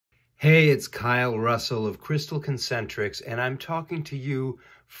Hey, it's Kyle Russell of Crystal Concentrics, and I'm talking to you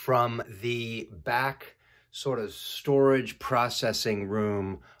from the back sort of storage processing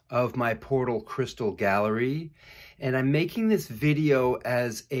room of my Portal Crystal Gallery. And I'm making this video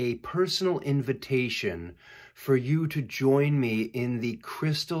as a personal invitation for you to join me in the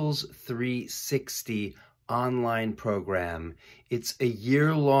Crystals360 online program. It's a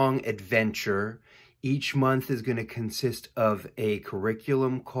year-long adventure. Each month is going to consist of a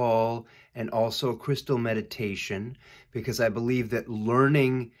curriculum call and also a crystal meditation, because I believe that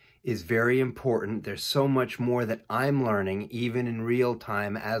learning is very important. There's so much more that I'm learning, even in real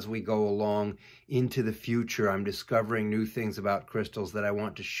time, as we go along into the future. I'm discovering new things about crystals that I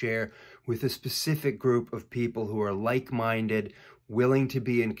want to share with a specific group of people who are like-minded, willing to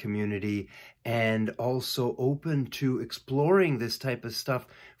be in community, and also open to exploring this type of stuff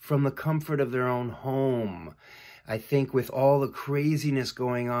from the comfort of their own home. I think with all the craziness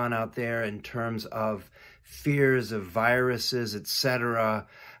going on out there in terms of fears of viruses, etc.,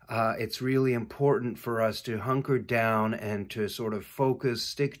 it's really important for us to hunker down and to sort of focus,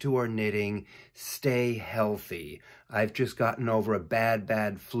 stick to our knitting, stay healthy. I've just gotten over a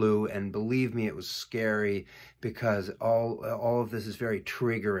bad flu, and believe me, it was scary because all of this is very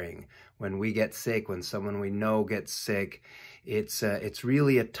triggering. When we get sick, when someone we know gets sick, it's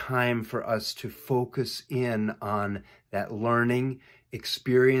really a time for us to focus in on that learning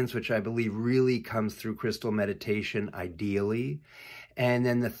experience, which I believe really comes through crystal meditation, ideally. And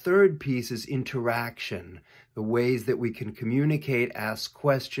then the third piece is interaction, the ways that we can communicate, ask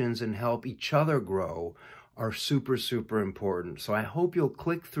questions, and help each other grow are super, super important. So I hope you'll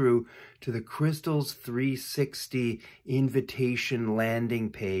click through to the Crystals360 invitation landing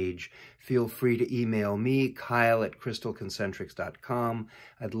page. Feel free to email me, Kyle@crystalconcentrics.com.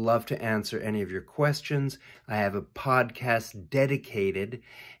 I'd love to answer any of your questions. I have a podcast dedicated,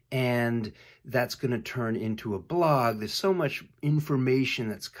 and that's going to turn into a blog. There's so much information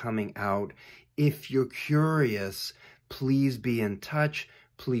that's coming out. If you're curious, please be in touch.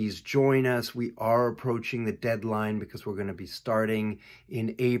 Please join us. We are approaching the deadline because we're going to be starting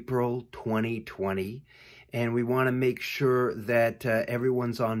in April 2020. And we want to make sure that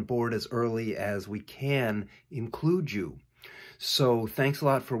everyone's on board as early as we can include you. So thanks a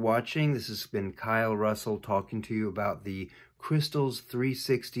lot for watching. This has been Kyle Russell talking to you about the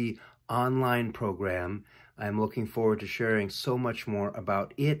Crystals360 online program. I'm looking forward to sharing so much more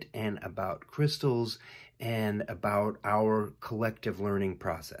about it and about crystals and about our collective learning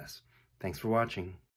process. Thanks for watching.